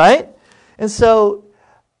 right? And so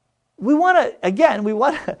we want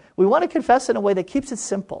to confess in a way that keeps it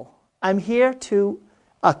simple. I'm here to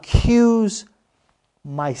accuse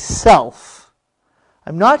myself.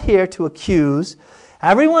 I'm not here to accuse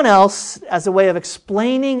everyone else as a way of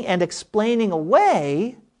explaining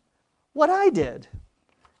away what I did.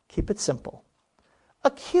 Keep it simple.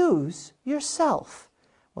 Accuse yourself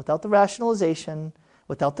without the rationalization,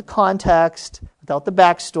 without the context, without the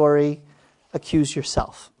backstory. Accuse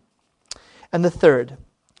yourself. And the third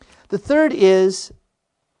is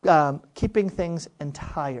keeping things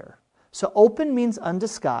entire. So open means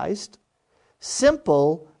undisguised.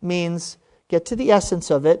 Simple means get to the essence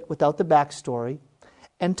of it without the backstory.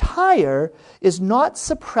 Entire is not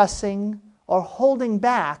suppressing or holding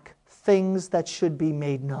back things that should be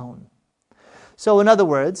made known. So in other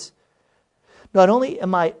words, not only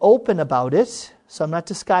am I open about it, so I'm not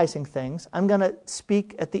disguising things, I'm going to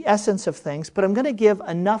speak at the essence of things, but I'm going to give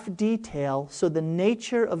enough detail so the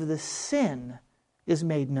nature of the sin is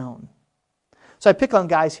made known. So I pick on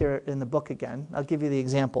guys here in the book again. I'll give you the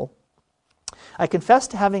example. I confess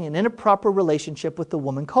to having an improper relationship with the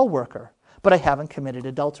woman co-worker, but I haven't committed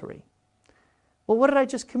adultery. Well, what did I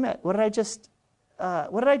just commit? What did I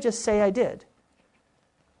just say I did?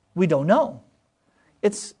 We don't know.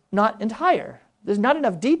 It's not entire. There's not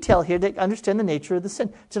enough detail here to understand the nature of the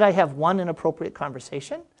sin. Did I have one inappropriate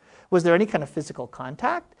conversation? Was there any kind of physical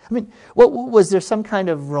contact? I mean, was there some kind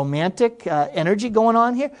of romantic energy going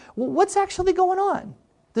on here? What's actually going on?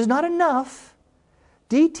 There's not enough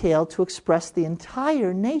detail to express the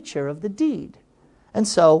entire nature of the deed. And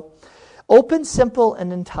so, open, simple,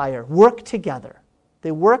 and entire work together.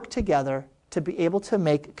 They work together to be able to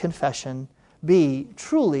make confession be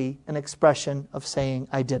truly an expression of saying,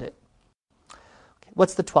 I did it. Okay,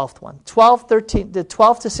 what's the 12th one? 12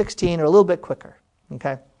 to 16 are a little bit quicker.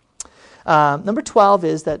 Okay. Number 12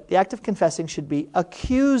 is that the act of confessing should be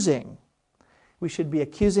accusing. We should be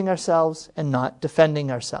accusing ourselves and not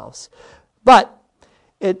defending ourselves. But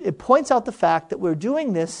it points out the fact that we're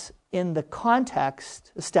doing this in the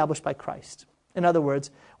context established by Christ. In other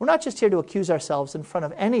words, we're not just here to accuse ourselves in front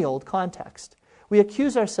of any old context. We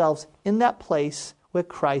accuse ourselves in that place where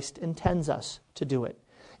Christ intends us to do it.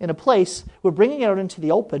 In a place we're bringing it out into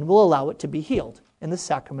the open, we'll allow it to be healed in the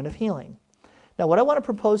sacrament of healing. Now, what I want to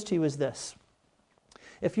propose to you is this.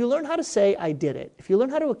 If you learn how to say, I did it, if you learn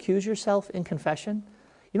how to accuse yourself in confession,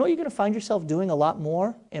 you know what you're going to find yourself doing a lot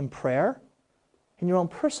more in prayer? In your own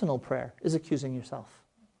personal prayer, is accusing yourself.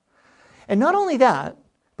 And not only that,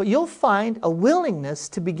 but you'll find a willingness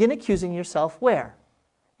to begin accusing yourself where?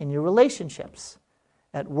 In your relationships.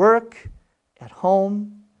 At work, at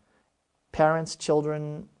home, parents,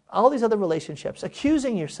 children, all these other relationships.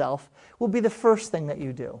 Accusing yourself will be the first thing that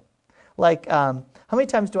you do. Like, how many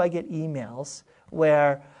times do I get emails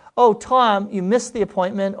where, oh, Tom, you missed the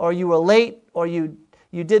appointment, or you were late, or you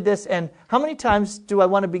did this, and how many times do I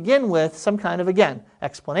want to begin with some kind of, again,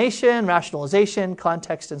 explanation, rationalization,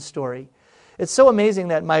 context, and story? It's so amazing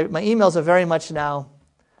that my emails are very much now,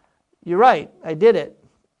 you're right, I did it,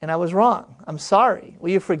 and I was wrong. I'm sorry. Will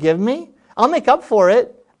you forgive me? I'll make up for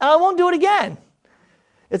it, and I won't do it again.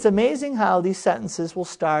 It's amazing how these sentences will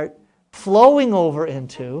start flowing over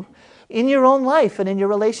into in your own life and in your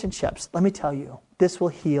relationships. Let me tell you, this will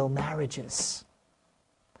heal marriages.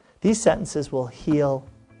 These sentences will heal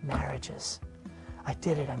marriages. I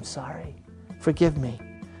did it, I'm sorry. Forgive me.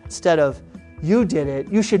 Instead of, you did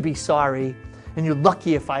it, you should be sorry, and you're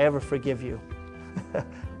lucky if I ever forgive you. That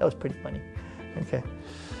was pretty funny. Okay.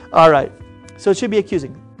 All right. So it should be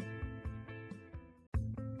accusing.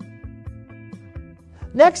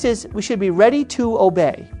 Next is, we should be ready to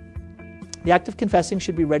obey. The act of confessing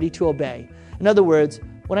should be ready to obey. In other words,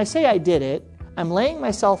 when I say I did it, I'm laying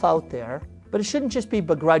myself out there, but it shouldn't just be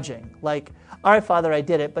begrudging, like, all right, Father, I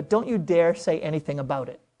did it, but don't you dare say anything about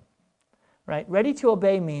it. Right? Ready to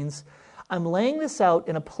obey means I'm laying this out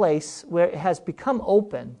in a place where it has become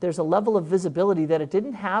open. There's a level of visibility that it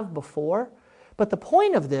didn't have before, but the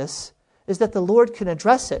point of this is that the Lord can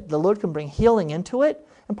address it. The Lord can bring healing into it,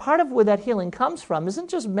 and part of where that healing comes from isn't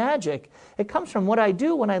just magic. It comes from what I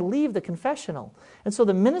do when I leave the confessional. And so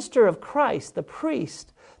the minister of Christ, the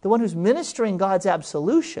priest, the one who's ministering God's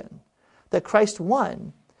absolution that Christ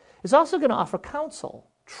won, is also going to offer counsel.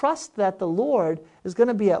 Trust that the Lord is going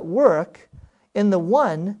to be at work in the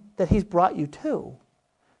one that he's brought you to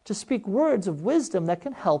speak words of wisdom that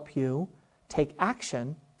can help you take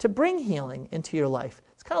action to bring healing into your life.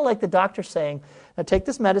 It's kind of like the doctor saying, now take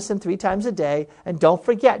this medicine 3 times a day and don't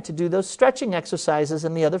forget to do those stretching exercises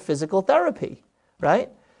and the other physical therapy, right?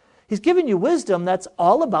 He's given you wisdom that's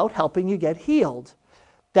all about helping you get healed.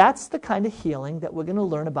 That's the kind of healing that we're going to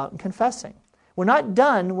learn about in confessing. We're not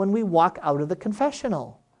done when we walk out of the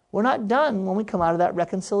confessional. We're not done when we come out of that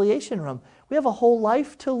reconciliation room. We have a whole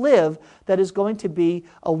life to live that is going to be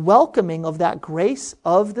a welcoming of that grace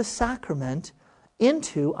of the sacrament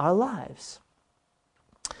into our lives.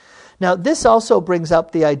 Now, this also brings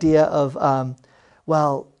up the idea of,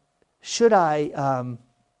 who should I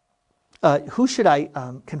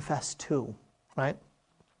confess to, right?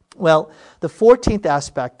 Well, the 14th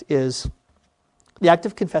aspect is the act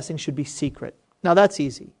of confessing should be secret. Now, that's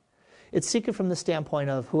easy. It's secret from the standpoint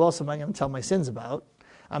of, who else am I going to tell my sins about?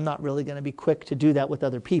 I'm not really going to be quick to do that with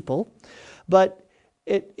other people. But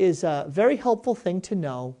it is a very helpful thing to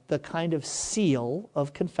know the kind of seal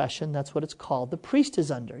of confession. That's what it's called. The priest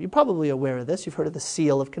is under. You're probably aware of this. You've heard of the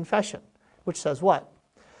seal of confession, which says what?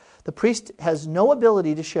 The priest has no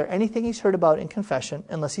ability to share anything he's heard about in confession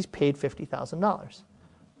unless he's paid $50,000.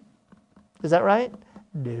 Is that right?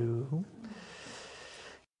 No.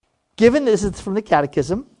 Given this is from the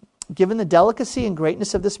Catechism, given the delicacy and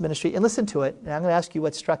greatness of this ministry, and listen to it, and I'm going to ask you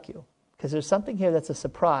what struck you, because there's something here that's a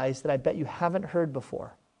surprise that I bet you haven't heard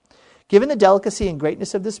before. Given the delicacy and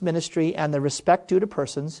greatness of this ministry and the respect due to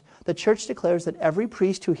persons, the Church declares that every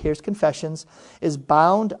priest who hears confessions is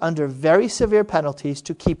bound under very severe penalties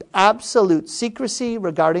to keep absolute secrecy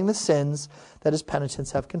regarding the sins that his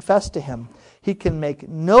penitents have confessed to him. He can make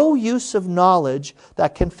no use of knowledge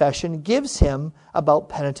that confession gives him about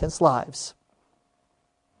penitents' lives.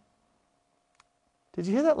 Did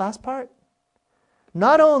you hear that last part?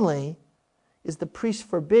 Not only is the priest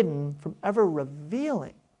forbidden from ever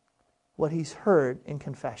revealing what he's heard in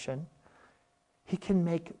confession, he can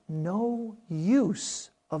make no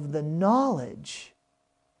use of the knowledge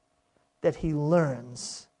that he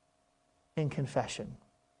learns in confession.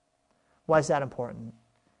 Why is that important?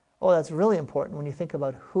 Oh, that's really important when you think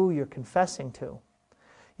about who you're confessing to.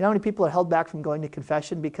 You know how many people are held back from going to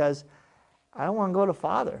confession because I don't want to go to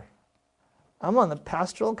Father. I'm on the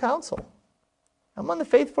pastoral council. I'm on the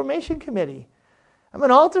faith formation committee. I'm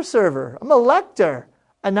an altar server. I'm a lector.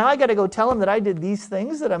 And now I got to go tell him that I did these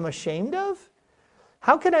things that I'm ashamed of?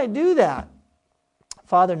 How can I do that?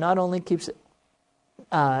 Father not only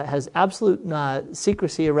has absolute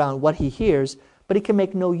secrecy around what he hears, but he can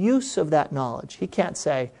make no use of that knowledge. He can't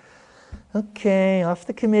say, okay, off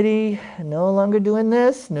the committee, no longer doing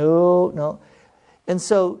this, no. And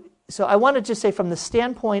so I want to just say from the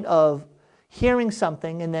standpoint of hearing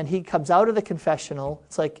something and then he comes out of the confessional,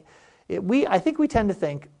 it's like, I think we tend to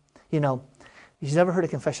think, he's never heard a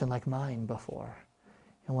confession like mine before.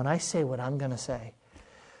 And when I say what I'm going to say,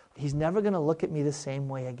 he's never going to look at me the same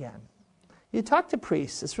way again. You talk to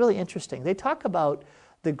priests, it's really interesting. They talk about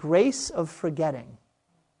the grace of forgetting.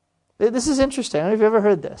 This is interesting. I don't know if you've ever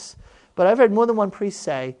heard this. But I've heard more than one priest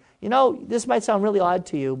say, this might sound really odd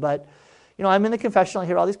to you, but I'm in the confessional, I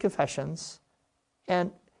hear all these confessions,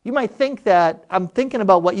 and you might think that I'm thinking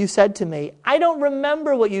about what you said to me. I don't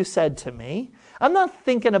remember what you said to me. I'm not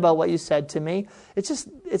thinking about what you said to me.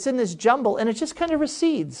 It's in this jumble, and it just kind of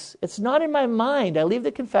recedes. It's not in my mind. I leave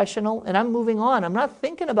the confessional, and I'm moving on. I'm not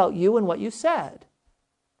thinking about you and what you said.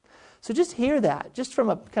 So just hear that. Just from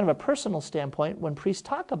a kind of a personal standpoint, when priests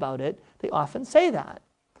talk about it, they often say that,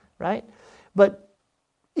 right? But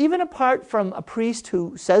even apart from a priest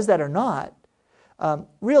who says that or not,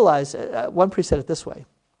 realize, one priest said it this way.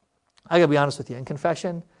 I got to be honest with you. In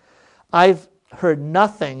confession, I've heard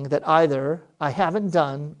nothing that either I haven't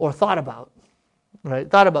done or thought about, right?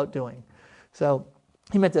 Thought about doing. So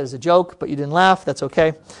he meant that as a joke, but you didn't laugh. That's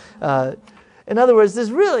okay. In other words,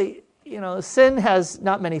 there's really, sin has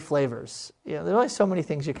not many flavors. There's only so many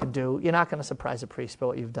things you can do. You're not going to surprise a priest by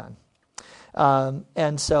what you've done.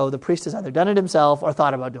 And so the priest has either done it himself or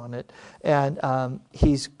thought about doing it. And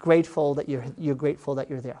he's grateful that you're grateful that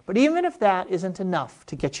you're there. But even if that isn't enough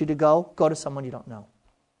to get you to go to someone you don't know.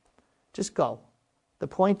 Just go. The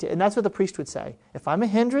point, and that's what the priest would say. If I'm a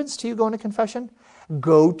hindrance to you going to confession,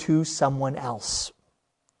 go to someone else.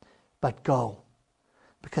 But go.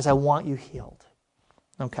 Because I want you healed.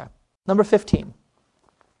 Okay. Number 15.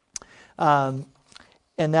 And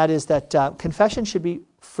that is that confession should be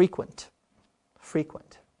frequent.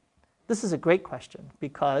 Frequent. This is a great question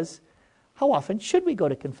because how often should we go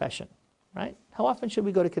to confession? Right? How often should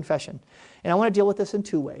we go to confession? And I want to deal with this in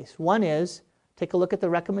two ways. One is take a look at the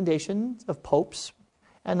recommendations of popes.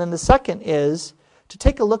 And then the second is to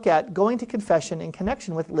take a look at going to confession in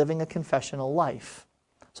connection with living a confessional life.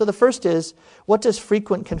 So the first is, what does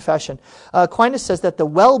frequent confession? Aquinas says that the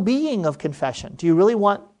well-being of confession, do you really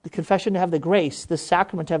want the confession to have the grace, the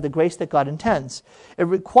sacrament to have the grace that God intends? It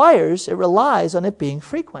relies on it being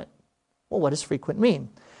frequent. Well, what does frequent mean?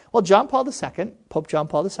 Well, Pope John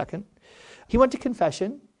Paul II, he went to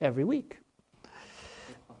confession every week.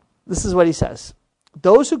 This is what he says.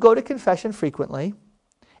 Those who go to confession frequently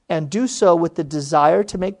and do so with the desire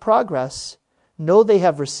to make progress know they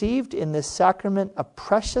have received in this sacrament a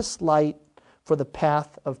precious light for the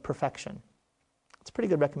path of perfection. It's a pretty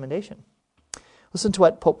good recommendation. Listen to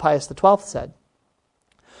what Pope Pius XII said.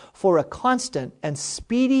 For a constant and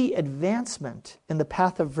speedy advancement in the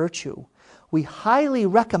path of virtue, we highly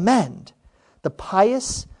recommend the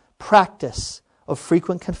pious practice of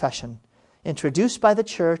frequent confession, introduced by the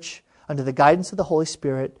Church under the guidance of the Holy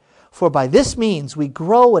Spirit, for by this means we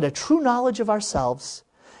grow at a true knowledge of ourselves,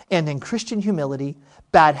 and in Christian humility,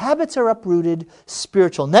 bad habits are uprooted,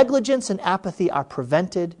 spiritual negligence and apathy are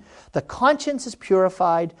prevented, the conscience is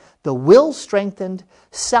purified, the will strengthened,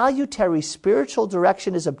 salutary spiritual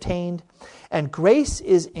direction is obtained, and grace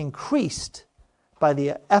is increased by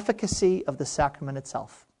the efficacy of the sacrament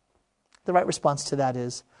itself. The right response to that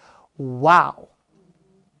is, wow.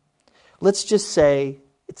 Let's just say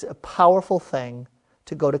it's a powerful thing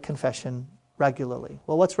to go to confession regularly.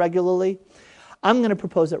 Well, what's regularly? I'm going to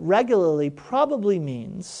propose that regularly probably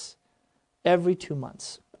means every 2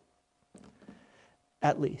 months,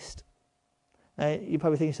 at least. You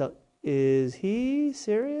probably think to yourself, is he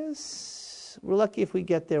serious? We're lucky if we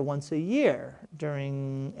get there once a year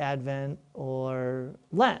during Advent or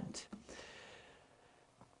Lent.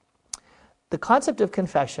 The concept of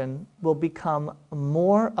confession will become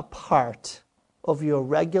more a part of your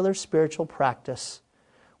regular spiritual practice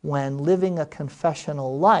when living a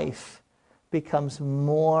confessional life becomes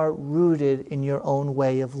more rooted in your own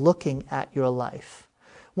way of looking at your life.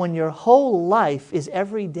 When your whole life is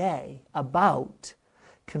every day about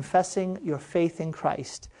confessing your faith in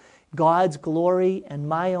Christ, God's glory and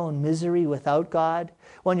my own misery without God,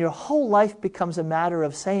 when your whole life becomes a matter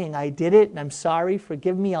of saying, I did it and I'm sorry,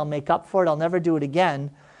 forgive me, I'll make up for it, I'll never do it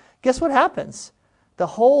again, guess what happens? The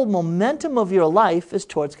whole momentum of your life is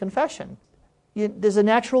towards confession. There's a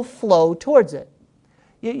natural flow towards it.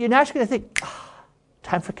 You're naturally going to think,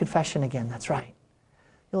 time for confession again, that's right.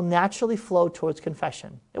 You'll naturally flow towards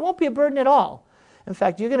confession. It won't be a burden at all. In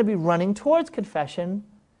fact, you're going to be running towards confession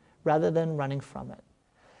rather than running from it.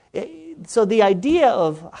 So the idea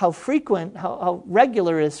of how frequent, how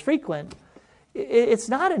regular is frequent, it's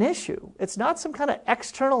not an issue. It's not some kind of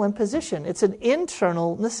external imposition. It's an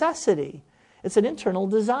internal necessity. It's an internal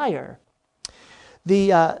desire.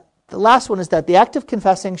 The last one is that the act of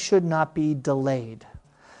confessing should not be delayed.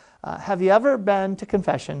 Have you ever been to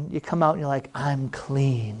confession, you come out and you're like, I'm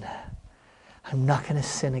clean. I'm not going to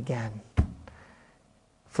sin again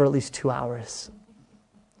for at least 2 hours.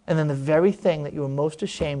 And then the very thing that you were most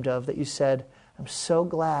ashamed of, that you said, I'm so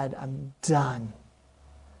glad I'm done,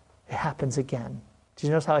 it happens again. Did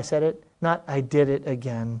you notice how I said it? Not, I did it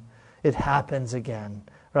again. It happens again,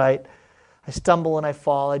 right? I stumble and I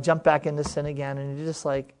fall. I jump back into sin again. And you're just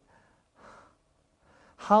like,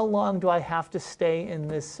 how long do I have to stay in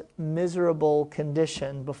this miserable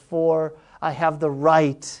condition before I have the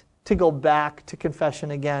right to go back to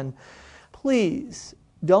confession again? Please,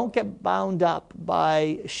 Don't get bound up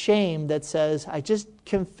by shame that says, I just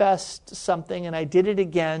confessed something and I did it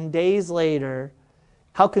again days later.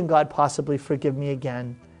 How can God possibly forgive me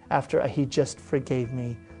again after He just forgave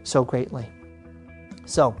me so greatly?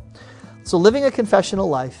 So living a confessional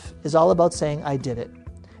life is all about saying, I did it.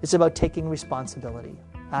 It's about taking responsibility.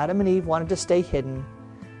 Adam and Eve wanted to stay hidden,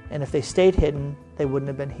 and if they stayed hidden, they wouldn't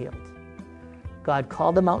have been healed. God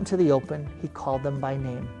called them out into the open. He called them by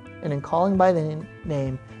name. And in calling by the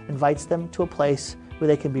name, invites them to a place where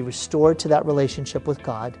they can be restored to that relationship with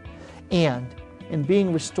God. And in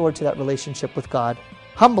being restored to that relationship with God,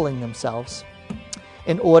 humbling themselves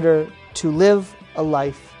in order to live a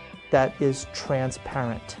life that is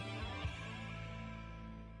transparent.